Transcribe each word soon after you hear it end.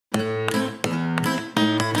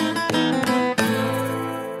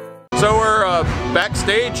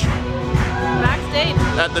backstage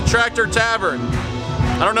at the Tractor Tavern.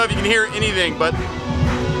 I don't know if you can hear anything, but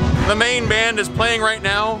the main band is playing right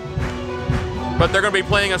now, but they're going to be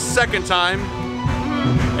playing a second time.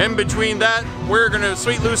 In between that, we're going to,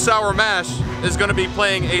 Sweet Loose Sour Mash is going to be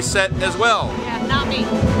playing a set as well. Yeah, not me.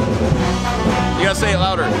 You gotta say it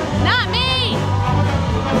louder. Not me!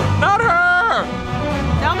 Not her!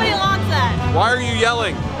 Nobody wants that. Why are you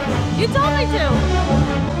yelling? You told me to.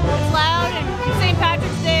 It's loud and St.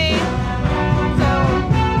 Patrick's Day, so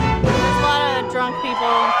there's a lot of drunk people.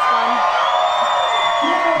 It's fun.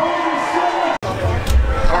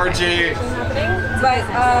 RJ. But,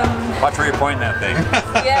 watch where you're pointing that thing.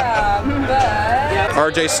 yeah, but...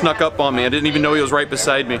 RJ snuck up on me. I didn't even know he was right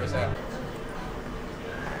beside me.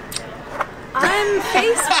 I'm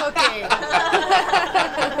Facebooking.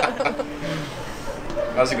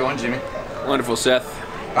 How's it going, Jimmy? Wonderful, Seth.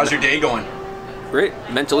 How's your day going? Great.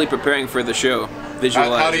 Mentally preparing for the show.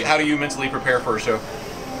 Visualizing. How do you mentally prepare for a show?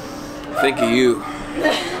 Think of you.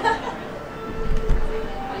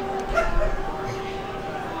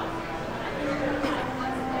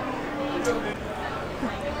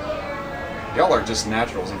 Y'all are just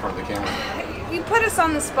naturals in front of the camera. You put us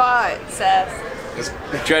on the spot, Seth.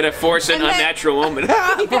 Try to force an unnatural moment.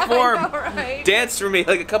 Perform. I know, right? Dance for me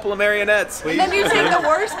like a couple of marionettes. And then you take the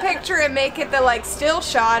worst picture and make it the like still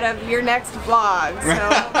shot of your next vlog. So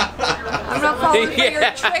I'm not falling for your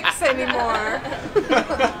tricks anymore.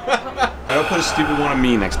 Don't put a stupid one on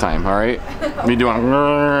me next time, all right? Me doing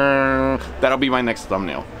that'll be my next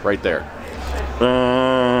thumbnail right there.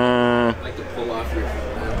 I like to pull off your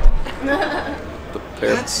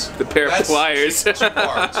the pair of pliers. Too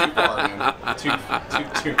far, man.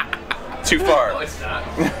 Too far. No, it's not.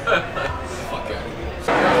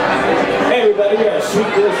 Hey everybody, we are Sweet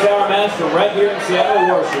Loose Sour Mash from right here in Seattle,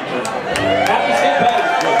 Washington. Happy St.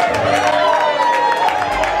 Patrick's Day.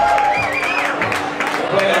 We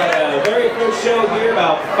played our very first show here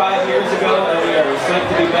about 5 years ago, and we are psyched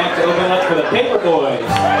to be back to open up for the Paper Boys.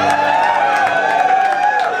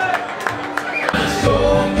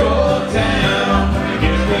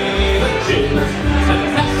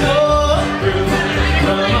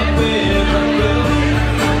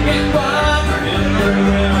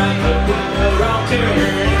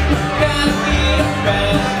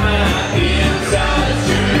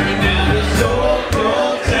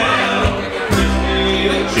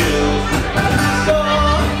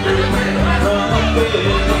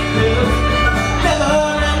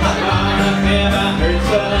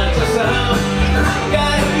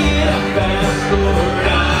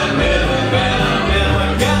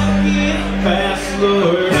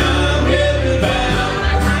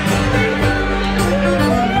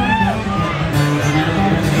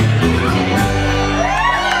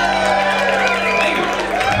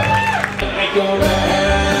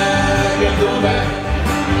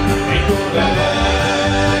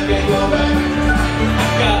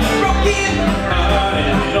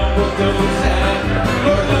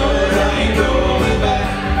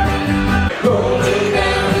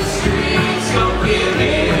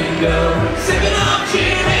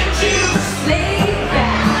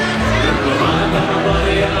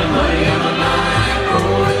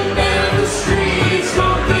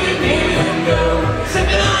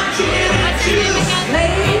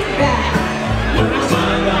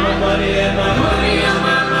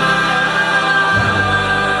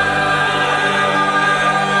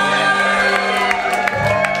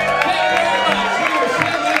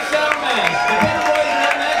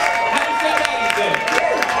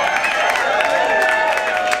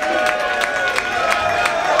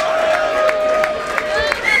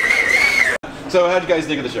 So how'd you guys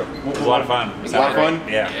think of the show? It was a lot of fun. It was a lot of fun?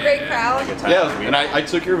 Yeah. Great crowd. Yeah, and I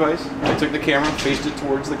took your advice. I took the camera, faced it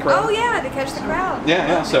towards the crowd. Oh yeah, to catch the crowd.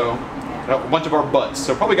 Yeah, so a bunch of our butts.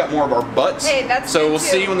 So probably got more of our butts. Hey, that's so good we'll too.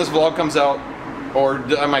 see when this vlog comes out, or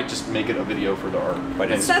I might just make it a video for the art.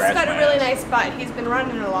 Seth's got a really nice butt. He's been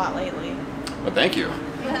running a lot lately. But thank you.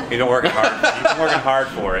 You've been working hard. You've been working hard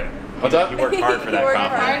for it. What's up? You worked hard for that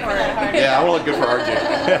compliment. Yeah, I want to look good for RJ.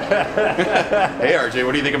 Hey RJ,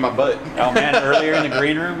 what do you think of my butt? Oh man, earlier in the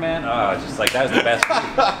green room, man. Oh, just like that was the best.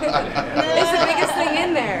 It's the biggest thing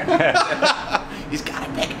in there. He's got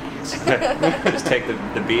a big ass. Just take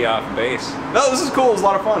the B off base. No, this is cool. It was a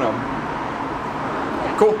lot of fun.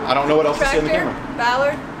 Cool. I don't know what else to say on the Tractor, camera.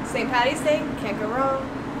 Ballard, St. Patty's Day, can't go wrong.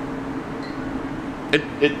 It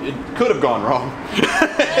could have gone wrong.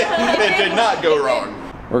 It did not go wrong.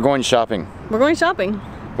 We're going shopping. We're going shopping.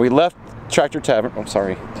 We left Tractor Tavern. Oh,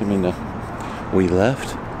 sorry. Didn't mean to. We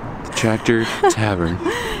left the Tractor Tavern.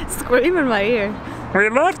 Scream in my ear. We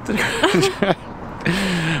left.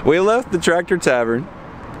 We left the Tractor Tavern.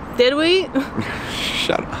 Did we?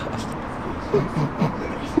 Shut up.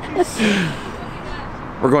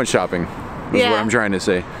 We're going shopping, is what I'm trying to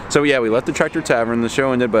say. So yeah, we left the Tractor Tavern, the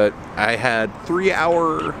show ended, but I had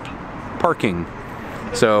 3-hour parking.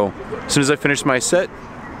 So as soon as I finished my set,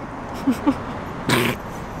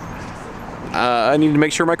 I needed to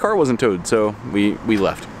make sure my car wasn't towed, so we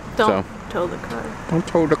left. Don't tow the car. Don't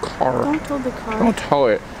tow the car. Don't tow the car. Don't tow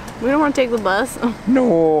it. We don't want to take the bus.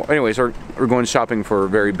 No. Anyways, we're going shopping for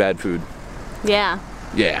very bad food. Yeah.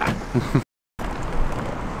 Yeah.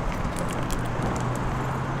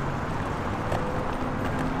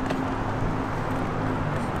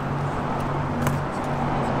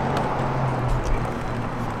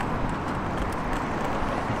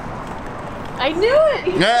 I knew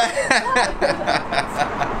it!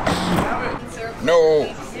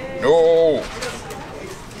 No. No.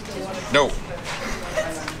 No.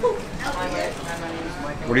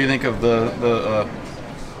 What do you think of the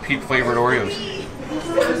peach flavored Oreos?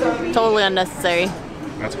 Totally unnecessary.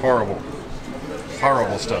 That's horrible.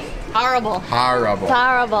 Horrible stuff. Horrible. Horrible.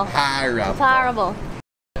 Horrible. Horrible. Horrible.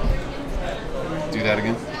 Do that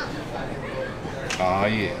again. Ah,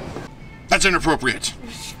 yeah. That's inappropriate.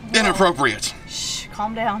 Inappropriate. Shh,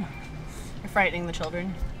 calm down. You're frightening the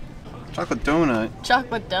children. Chocolate donut.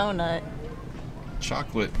 Chocolate donut.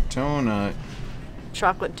 Chocolate donut.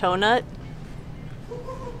 Chocolate toe nut? I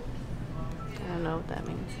don't know what that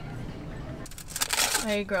means.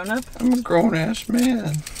 Are you grown up? I'm a grown ass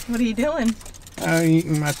man. What are you doing? I'm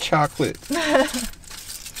eating my chocolate. Are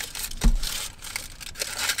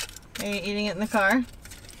you eating it in the car?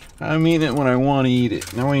 I'm eating it when I want to eat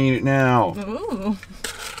it. I want to eat it now. Ooh.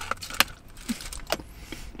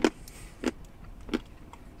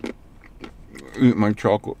 Eat my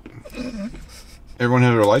chocolate. Everyone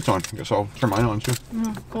has their lights on. I guess I'll turn mine on too.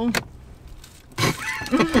 Oh, cool.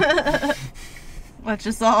 Let's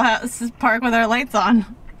just all park with our lights on.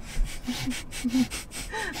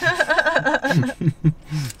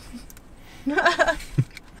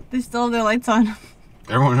 They still have their lights on.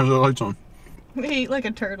 Everyone has their lights on. We eat like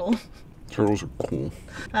a turtle. Turtles are cool.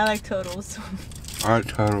 I like turtles. I like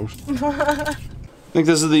turtles. I think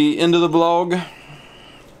this is the end of the vlog.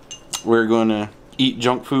 We're going to eat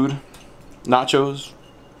junk food, nachos,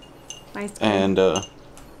 Nice. and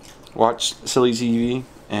watch silly TV,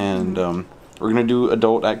 and we're going to do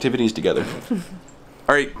adult activities together.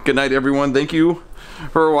 Alright, good night everyone. Thank you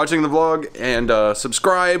for watching the vlog, and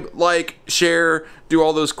subscribe, like, share, do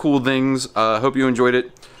all those cool things. Hope you enjoyed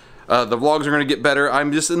it. The vlogs are going to get better.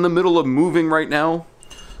 I'm just in the middle of moving right now,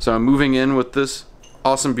 so I'm moving in with this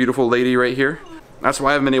awesome, beautiful lady right here. That's why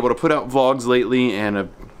I haven't been able to put out vlogs lately, and I've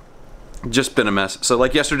just been a mess. So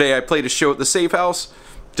like yesterday, I played a show at the safe house.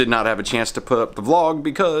 Did not have a chance to put up the vlog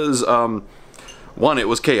because, one, it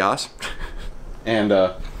was chaos. And,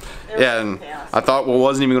 I thought, well,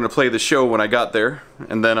 wasn't even going to play the show when I got there.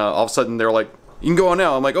 And then all of a sudden, they were like, you can go on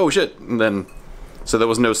now. I'm like, oh shit. And then, so there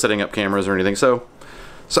was no setting up cameras or anything. So,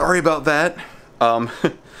 sorry about that.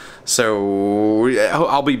 So, yeah,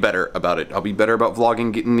 I'll be better about it. I'll be better about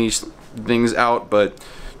vlogging, getting these things out, but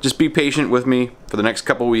just be patient with me for the next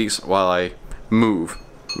couple weeks while I move.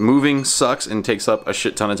 Moving sucks and takes up a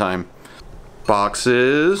shit ton of time.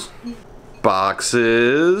 Boxes.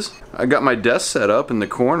 Boxes. I got my desk set up in the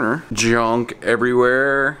corner. Junk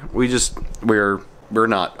everywhere. We're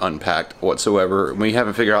not unpacked whatsoever. We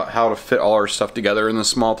haven't figured out how to fit all our stuff together in this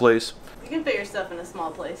small place. You can fit your stuff in a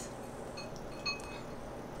small place.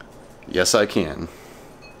 Yes, I can.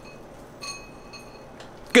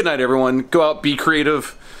 Good night, everyone. Go out, be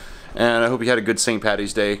creative, and I hope you had a good St.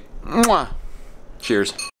 Paddy's Day. Mwah.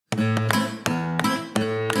 Cheers.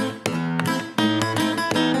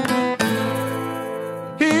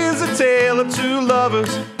 Here's a tale of two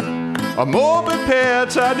lovers, a morbid pair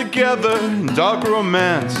tied together in dark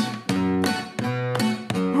romance.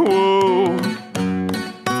 Whoa.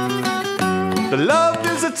 The love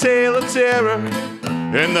is a tale of terror,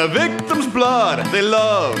 in the victim's blood they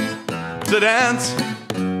loved to dance.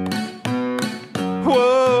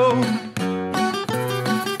 Whoa.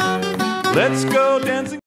 Let's go dancing.